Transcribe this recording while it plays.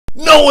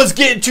No one's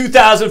getting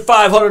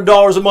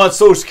 $2,500 a month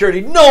Social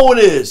Security. No one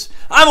is.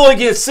 I'm only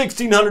getting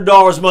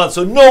 $1,600 a month,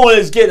 so no one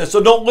is getting it.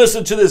 So don't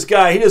listen to this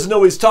guy. He doesn't know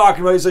what he's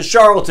talking about. He's a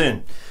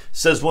charlatan,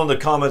 says one of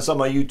the comments on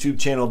my YouTube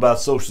channel about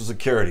Social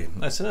Security.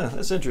 I said,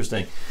 that's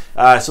interesting.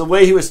 So the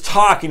way he was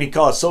talking, he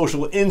called it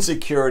social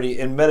insecurity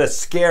and meta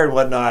scared and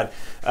whatnot.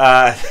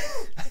 I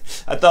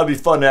thought it'd be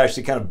fun to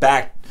actually kind of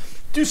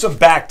do some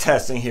back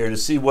testing here to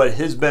see what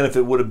his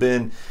benefit would have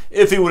been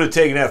if he would have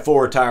taken that full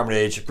retirement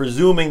age,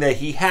 presuming that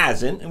he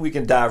hasn't, and we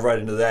can dive right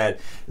into that.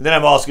 And then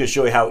I'm also going to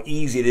show you how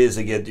easy it is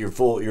to get your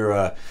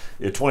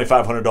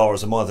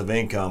 $2,500 a month of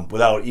income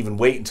without even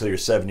waiting until you're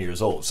 70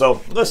 years old.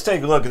 So let's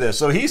take a look at this.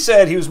 So he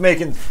said he makes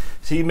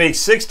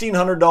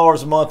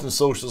 $1,600 a month in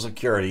Social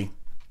Security.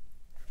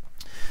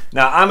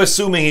 Now, I'm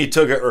assuming he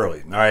took it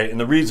early, all right? And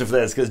the reason for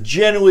that is because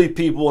generally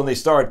people, when they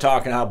start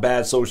talking how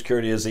bad Social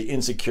Security is, the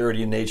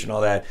insecurity in nature and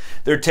all that,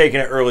 they're taking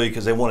it early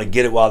because they want to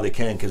get it while they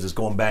can because it's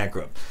going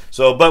bankrupt.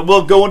 So, but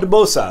we'll go into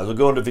both sides. We'll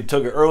go into if he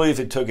took it early, if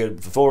he took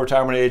it full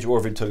retirement age, or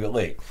if he took it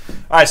late.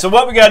 All right, so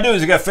what we got to do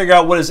is we got to figure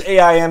out what his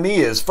AIME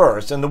is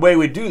first. And the way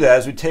we do that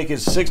is we take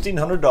his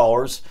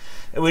 $1,600,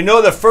 and we know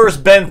the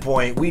first bend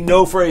point. We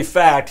know for a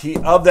fact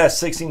of that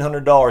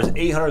 $1,600,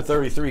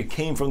 $833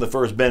 came from the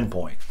first bend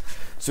point.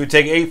 So we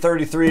take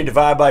 833,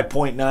 divide by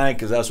 0.9,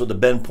 because that's what the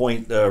bend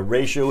point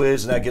ratio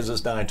is, and that gives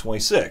us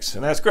 926,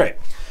 and that's great.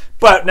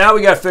 But now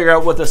we got to figure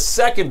out what the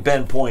second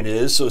bend point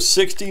is. So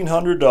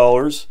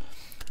 $1,600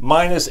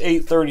 minus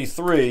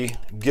 833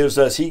 gives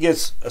us, he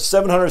gets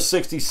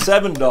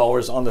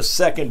 $767 on the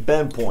second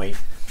bend point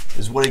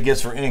is what he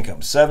gets for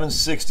income.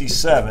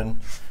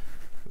 767,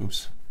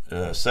 oops,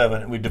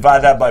 7. We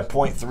divide that by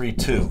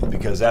 0.32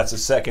 because that's the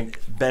second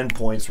bend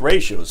points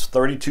ratio. It's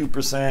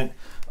 32%.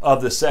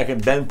 Of the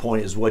second bend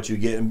point is what you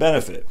get in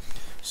benefit.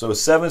 So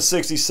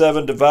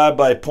 767 divided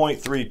by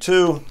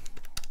 0.32,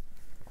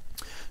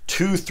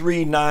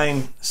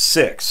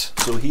 2396.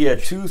 So he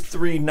had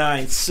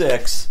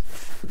 2396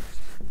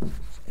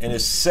 in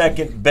his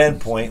second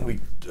bend point. We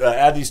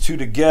add these two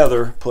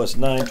together plus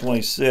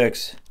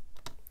 926.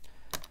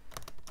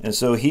 And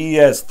so he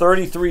has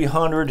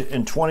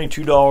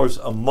 $3,322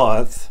 a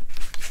month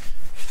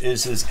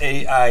is his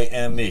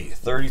AIME.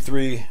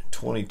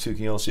 3322.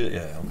 Can you all see it?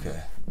 Yeah,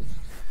 okay.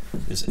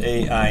 Is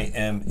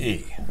AIME.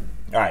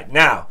 All right,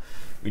 now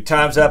we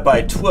times that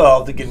by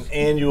 12 to get an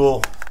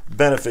annual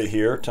benefit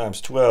here,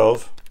 times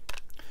 12,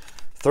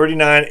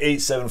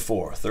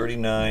 39,874.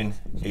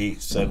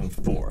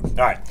 39,874. All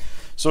right,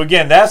 so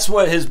again, that's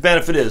what his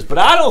benefit is, but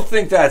I don't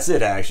think that's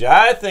it, actually.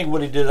 I think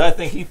what he did, I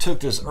think he took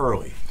this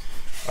early.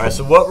 All right,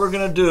 so what we're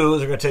going to do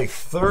is we're going to take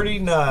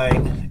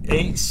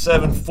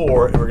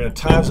 39,874 and we're going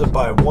to times it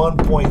by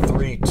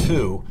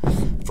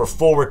 1.32 for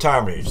full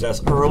retirement age.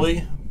 That's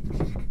early.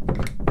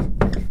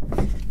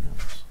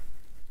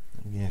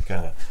 Yeah,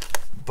 kind of.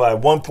 By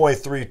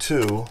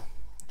 1.32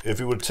 if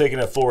we would have taken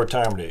that full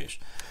retirement age.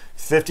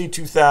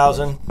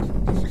 52,000.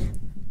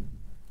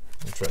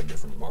 Let's try a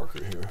different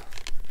marker here.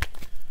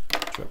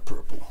 Try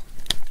purple.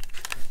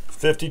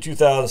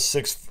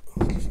 52,006.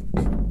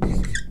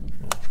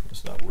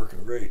 It's not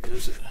working great,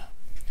 is it?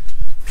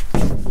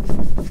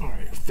 All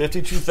right,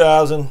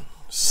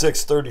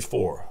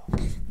 52,634.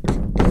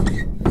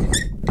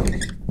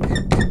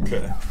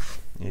 Okay.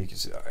 You can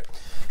see, all right.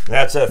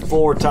 That's at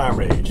full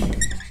retirement age.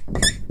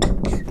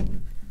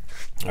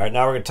 All right,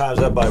 now we're going to times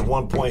that by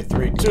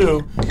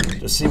 1.32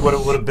 to see what it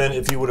would have been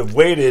if he would have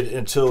waited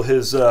until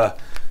his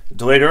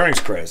delayed earnings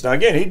credits. Now,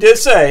 again, he did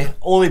say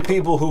only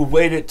people who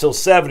waited till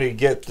 70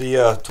 get the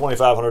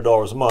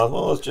 $2,500 a month.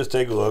 Well, let's just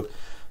take a look.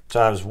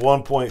 Times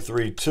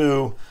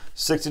 1.32,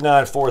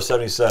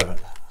 69,477.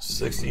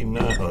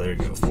 69, oh, there you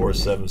go,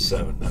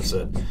 477. That's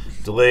it.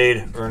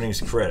 Delayed earnings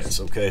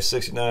credits, okay,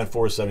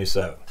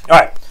 69,477. All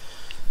right.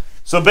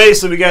 So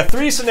basically, we got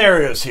three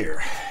scenarios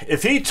here.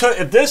 If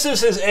this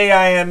is his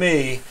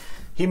AIME,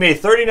 he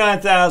made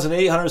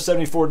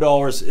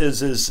 $39,874 is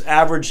his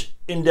average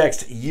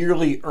indexed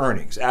yearly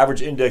earnings.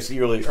 Average indexed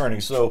yearly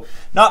earnings. So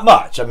not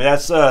much. I mean,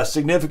 that's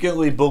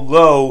significantly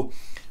below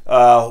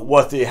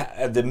what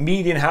the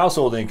median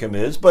household income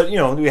is. But you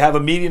know, we have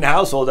a median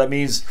household. That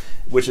means,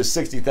 which is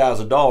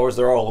 $60,000.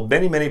 There are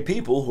many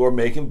people who are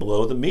making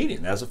below the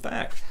median. That's a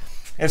fact.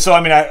 And so, I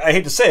mean, I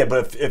hate to say it,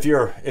 but if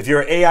your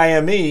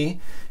AIME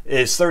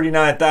is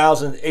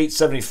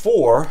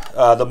 39,874.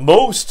 The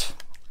most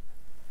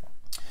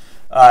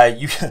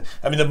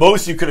the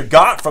most you could have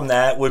got from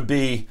that would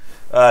be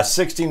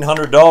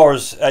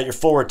 $1,600 at your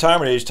full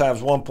retirement age times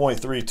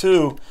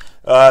 1.32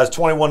 is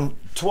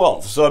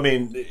 2112. So I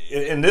mean,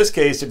 in this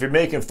case, if you're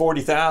making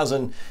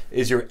 40,000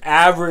 is your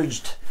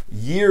averaged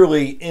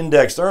yearly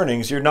indexed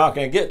earnings, you're not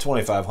going to get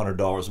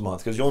 $2,500 a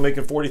month because you're only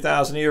making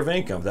 40,000 a year of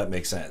income. If that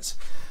makes sense.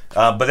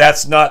 But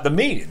that's not the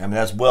median. I mean,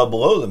 that's well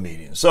below the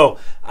median. So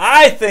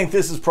I think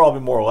this is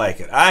probably more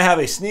like it. I have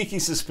a sneaky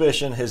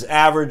suspicion his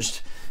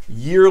averaged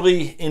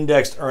yearly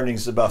indexed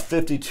earnings is about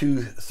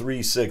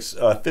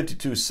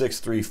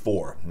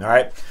 52,634. All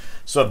right.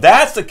 So if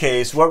that's the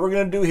case, what we're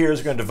going to do here is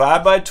we're going to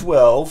divide by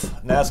 12,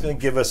 and that's going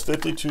to give us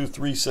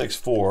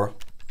 52,364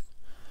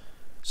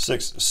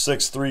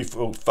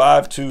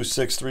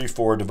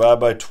 52634 divided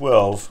by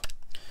 12,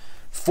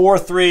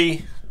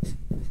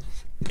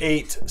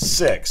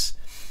 4386.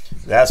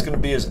 That's going to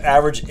be his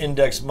average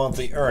index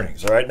monthly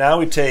earnings. All right, now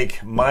we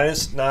take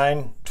minus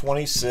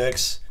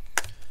 926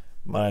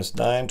 minus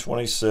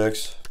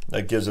 926.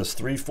 That gives us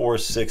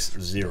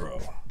 3460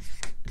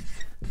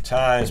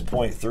 times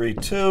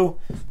 0.32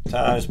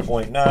 times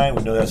 0.9.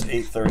 We know that's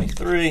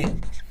 833.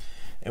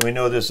 And we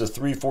know this is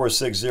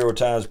 3460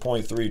 times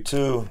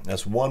 0.32.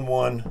 That's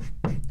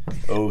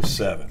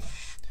 1107.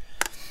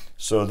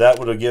 So that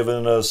would have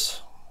given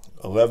us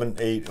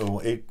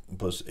 11808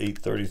 plus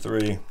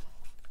 833.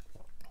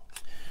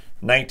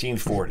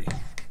 1940.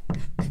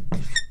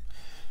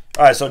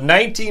 All right, so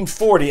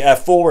 1940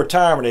 at full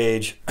retirement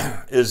age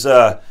is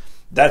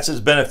that's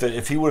his benefit.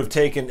 If he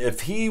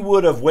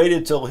would have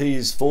waited till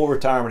he's full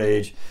retirement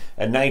age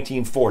at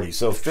 1940,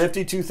 so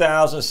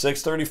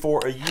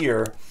 52,634 a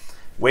year.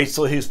 Waits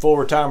till he's full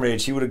retirement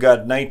age, he would have got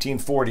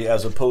 1940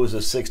 as opposed to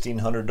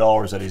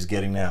 $1,600 that he's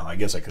getting now. I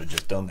guess I could have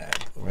just done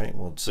that, right?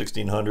 Well,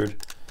 1,600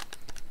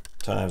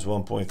 times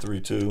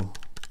 1.32.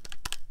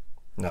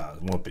 No,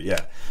 it won't be,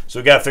 yeah. So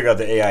we got to figure out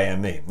the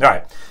AIME. All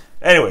right.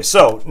 Anyway,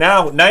 so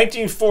now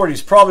 1940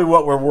 is probably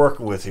what we're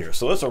working with here.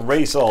 So let's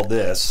erase all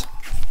this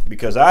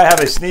because I have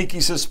a sneaky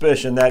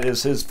suspicion that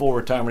is his full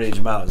retirement age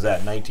amount is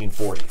that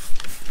 1940.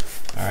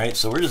 All right,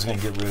 so we're just going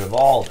to get rid of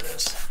all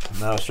this.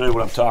 Now I'll show you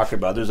what I'm talking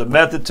about. There's a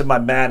method to my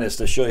madness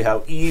to show you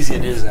how easy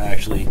it is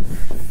actually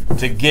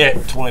to get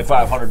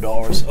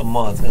 $2,500 a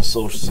month in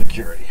Social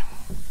Security.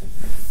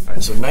 All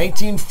right, so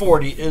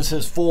 1940 is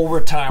his full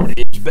retirement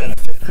age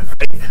benefit. All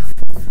right.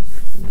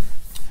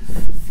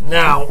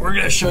 Now we're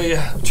going to show you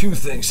two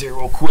things here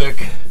real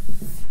quick.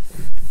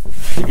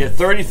 You get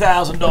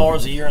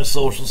 $30,000 a year in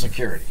Social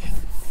Security.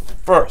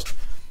 First,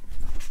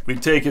 we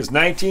take his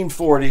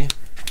 1940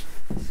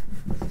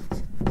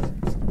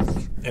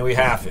 and we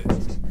half it.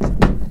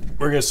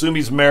 We're going to assume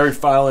he's married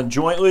filing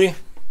jointly,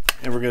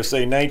 and we're going to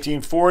say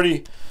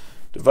 1940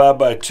 divided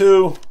by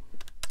 2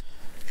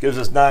 gives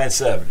us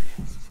 970.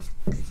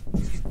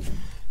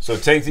 So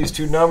take these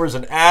two numbers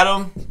and add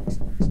them.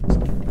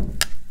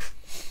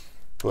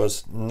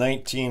 Plus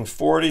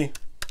 1940,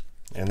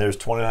 and there's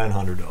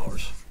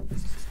 $2,900.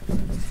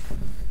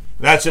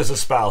 That's just a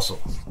spousal.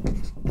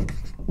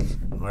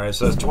 All right,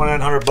 so that's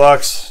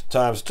 $2,900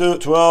 times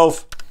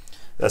 12.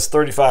 That's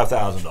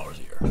 $35,000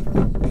 a year.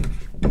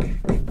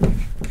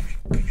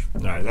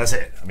 All right, that's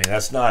it. I mean,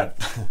 that's not.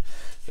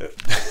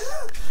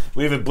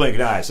 We even blink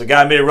an eye. So, a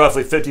guy made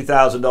roughly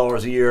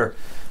 $50,000 a year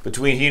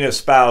between he and his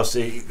spouse.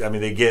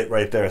 They get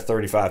right there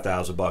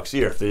 $35,000 a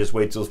year if they just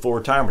wait till full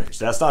retirement age.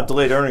 That's not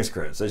delayed earnings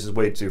credits. They just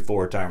wait till full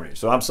retirement age.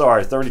 So, I'm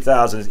sorry,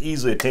 $30,000 is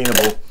easily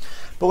attainable.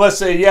 But let's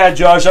say, yeah,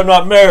 Josh, I'm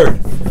not married.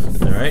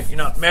 All right, you're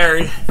not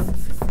married.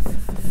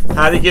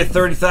 How do you get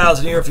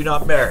 $30,000 a year if you're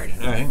not married?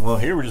 All right, well,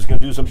 here we're just going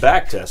to do some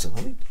back testing.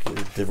 Let me get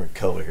a different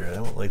color here. I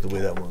don't like the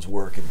way that one's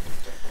working.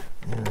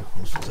 Yeah,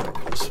 let's just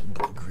have this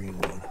green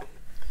one.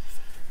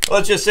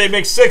 Let's just say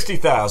make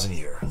 $60,000 a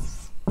year. And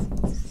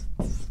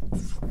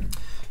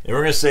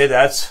we're going to say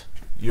that's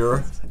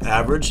your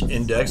average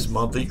index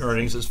monthly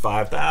earnings is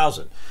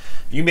 $5,000.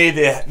 You made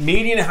the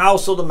median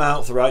household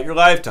amount throughout your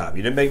lifetime.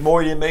 You didn't make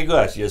more, you didn't make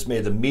less. You just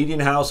made the median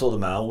household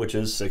amount, which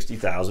is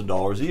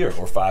 $60,000 a year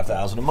or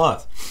 $5,000 a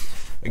month.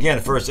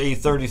 Again, first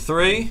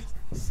 833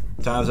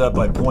 times that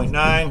by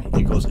 0.9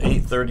 equals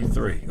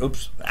 833.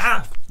 Oops,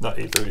 not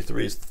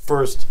 833. It's the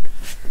first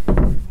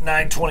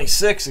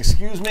 926,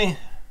 excuse me.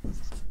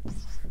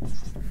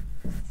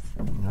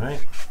 All right.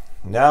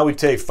 Now we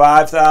take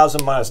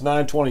 5,000 minus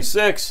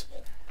 926.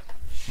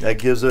 That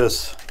gives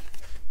us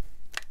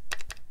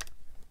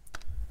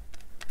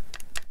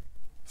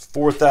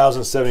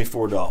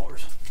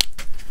 $4,074.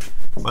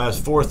 Minus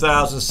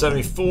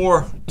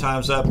 4,074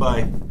 times that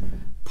by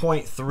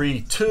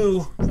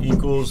 0.32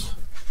 equals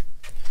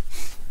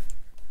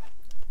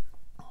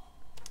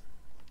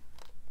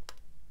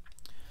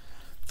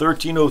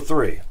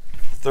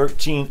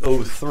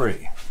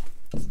 $1,303.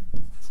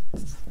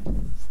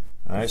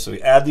 All right, so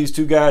we add these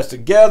two guys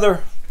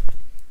together.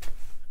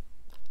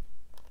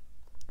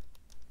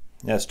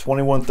 That's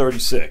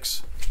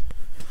 $2,136.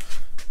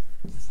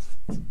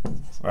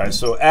 All right,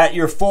 so at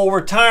your full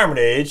retirement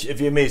age,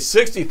 if you made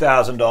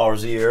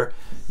 $60,000 a year,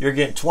 you're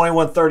getting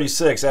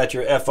 $2,136 at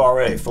your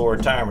FRA, full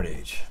retirement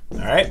age. All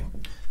right.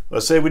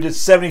 Let's say we did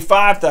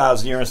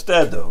 $75,000 a year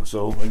instead, though.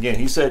 So again,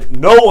 he said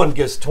no one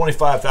gets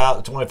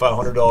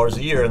 $2,500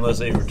 a year unless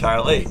they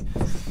retire late.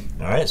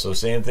 All right. So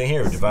same thing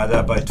here. Divide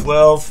that by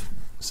 12.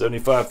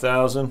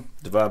 75,000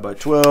 divided by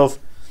 12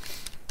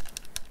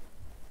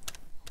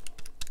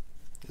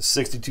 is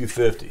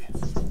 6,250.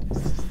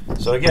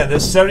 So again,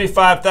 this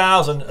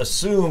 75,000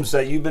 assumes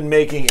that you've been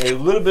making a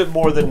little bit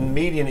more than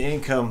median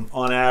income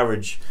on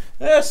average.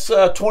 That's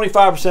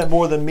 25%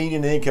 more than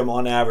median income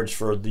on average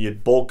for the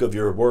bulk of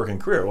your working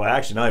career. Well,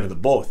 actually, not even the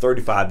bulk,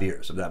 35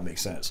 years, if that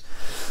makes sense.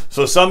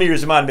 So some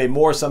years you might have made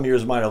more, some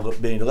years might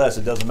have made less.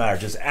 It doesn't matter.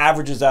 Just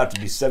averages out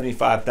to be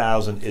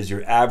 75,000 is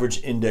your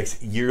average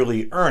index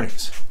yearly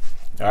earnings.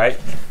 All right,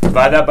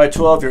 divide that by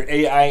 12. Your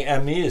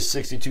AIME is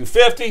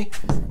 6250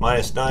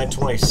 minus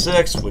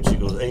 926, which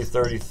equals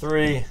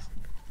 833.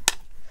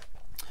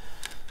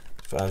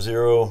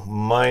 50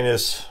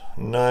 minus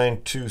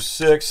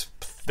 926,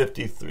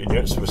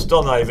 53. So we're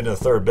still not even in the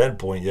third bend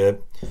point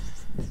yet.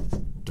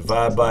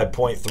 Divide by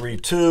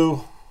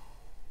 0.32.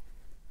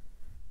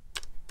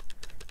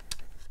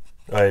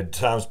 All right,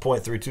 times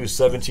 0.32,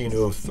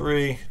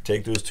 1703.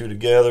 Take those two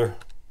together.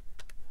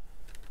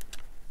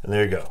 And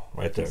there you go,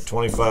 right there,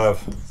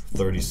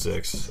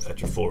 2536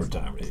 at your full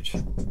retirement age.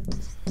 All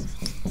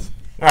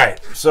right,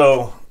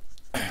 so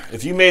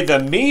if you made the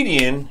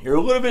median, you're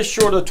a little bit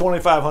short of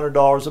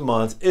 $2,500 a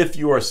month if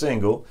you are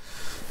single.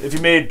 If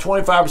you made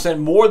 25%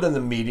 more than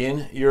the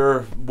median,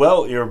 you're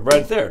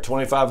right there,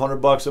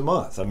 $2,500 a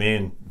month. I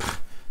mean,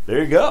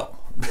 there you go.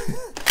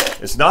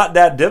 It's not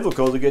that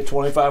difficult to get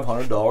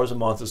 $2,500 a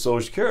month of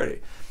Social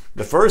Security.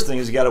 The first thing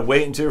is you got to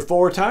wait until your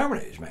full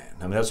retirement age, man.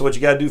 I mean, that's what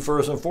you got to do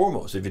first and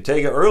foremost. If you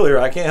take it earlier,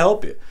 I can't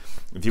help you.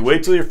 If you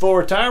wait till your full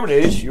retirement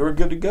age, you're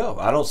good to go.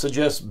 I don't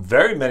suggest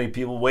very many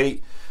people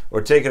wait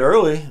or take it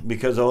early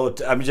because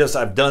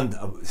I've done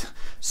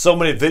so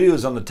many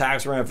videos on the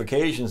tax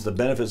ramifications, the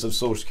benefits of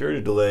Social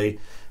Security delay.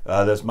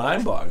 That's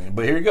mind-boggling.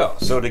 But here you go.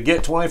 So to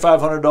get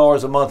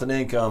 $2,500 a month in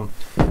income,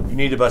 you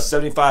need about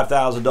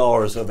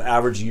 $75,000 of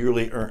average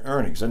yearly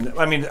earnings. And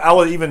I mean, I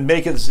would even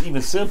make it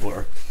even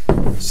simpler.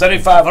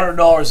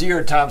 $7,500 a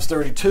year times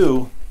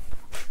 32.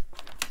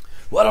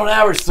 Well, on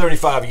average,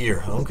 35 a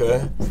year.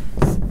 Okay.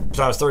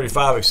 Times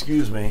 35,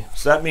 excuse me.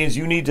 So that means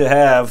you need to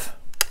have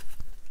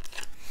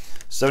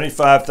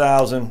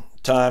 75,000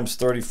 times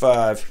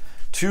 35,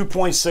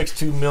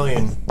 2.62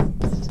 million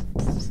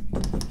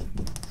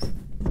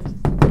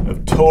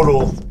of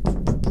total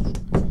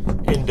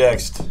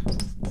indexed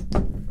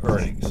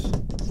earnings.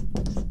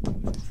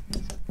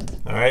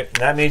 All right, and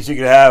that means you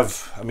could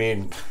have, I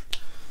mean,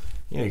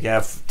 you can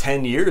have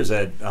 10 years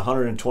at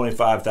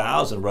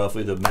 125,000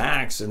 roughly the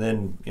max, and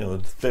then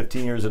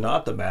 15 years are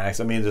not the max.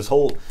 I mean,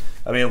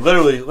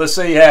 literally, let's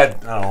say you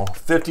had, I don't know,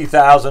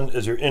 50,000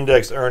 as your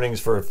indexed earnings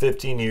for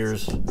 15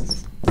 years,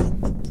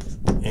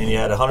 and you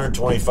had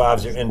 125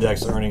 as your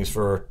indexed earnings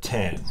for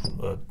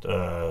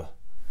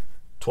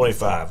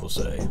 25, we'll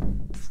say.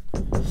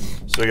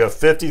 So you got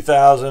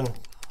 50,000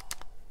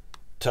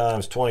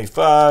 times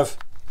 25,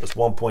 that's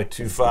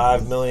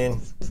 1.25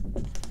 million.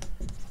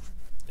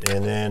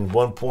 And then that's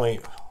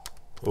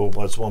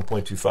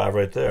 1.25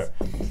 right there.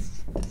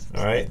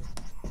 All right.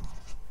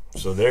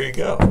 So there you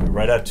go.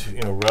 Right at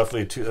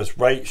roughly that's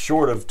right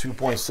short of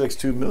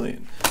 2.62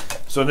 million.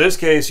 So in this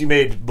case, you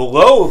made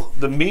below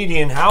the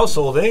median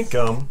household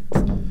income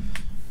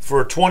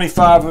for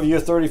 25 of your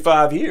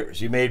 35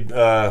 years. You made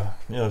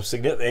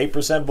significant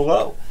 8%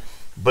 below.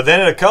 But then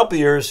in a couple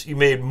years, you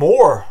made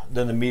more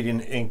than the median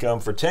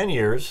income for 10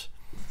 years.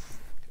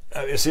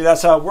 See,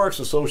 that's how it works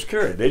with Social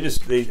Security. They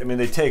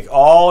take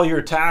all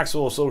your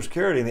taxable Social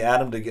Security and they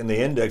add them and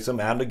they index them,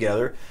 add them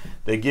together.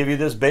 They give you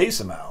this base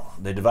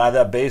amount. They divide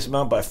that base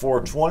amount by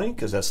 420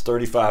 because that's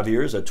 35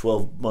 years at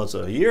 12 months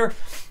a year,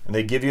 and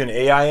they give you an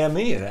AIME,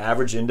 an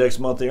average index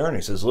monthly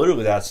earnings. It's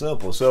literally that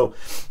simple. So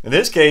in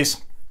this case,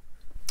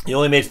 you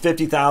only made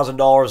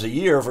 $50,000 a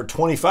year for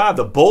 25,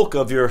 the bulk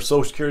of your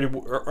Social Security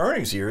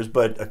earnings years.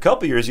 But a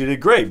couple years you did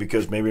great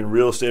because maybe in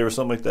real estate or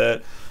something like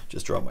that.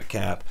 Just dropped my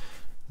cap.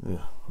 Yeah,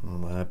 I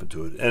don't know what happened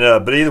to it.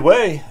 And but either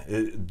way,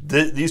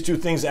 these two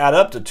things add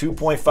up to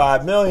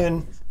 2.5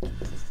 million,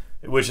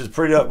 which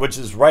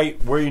is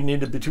right where you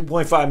need to be.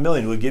 2.5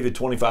 million will give you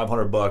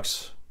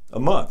 $2,500 a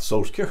month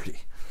Social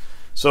Security.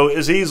 So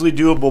it's easily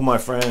doable, my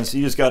friends.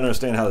 You just got to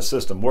understand how the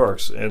system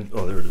works. And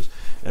there it is.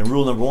 And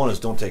rule number one is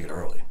don't take it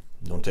early.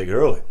 Don't take it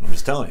early. I'm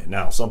just telling you.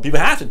 Now, some people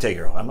have to take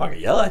it early. I'm not going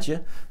to yell at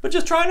you, but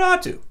just try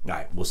not to. All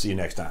right, we'll see you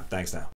next time. Thanks now.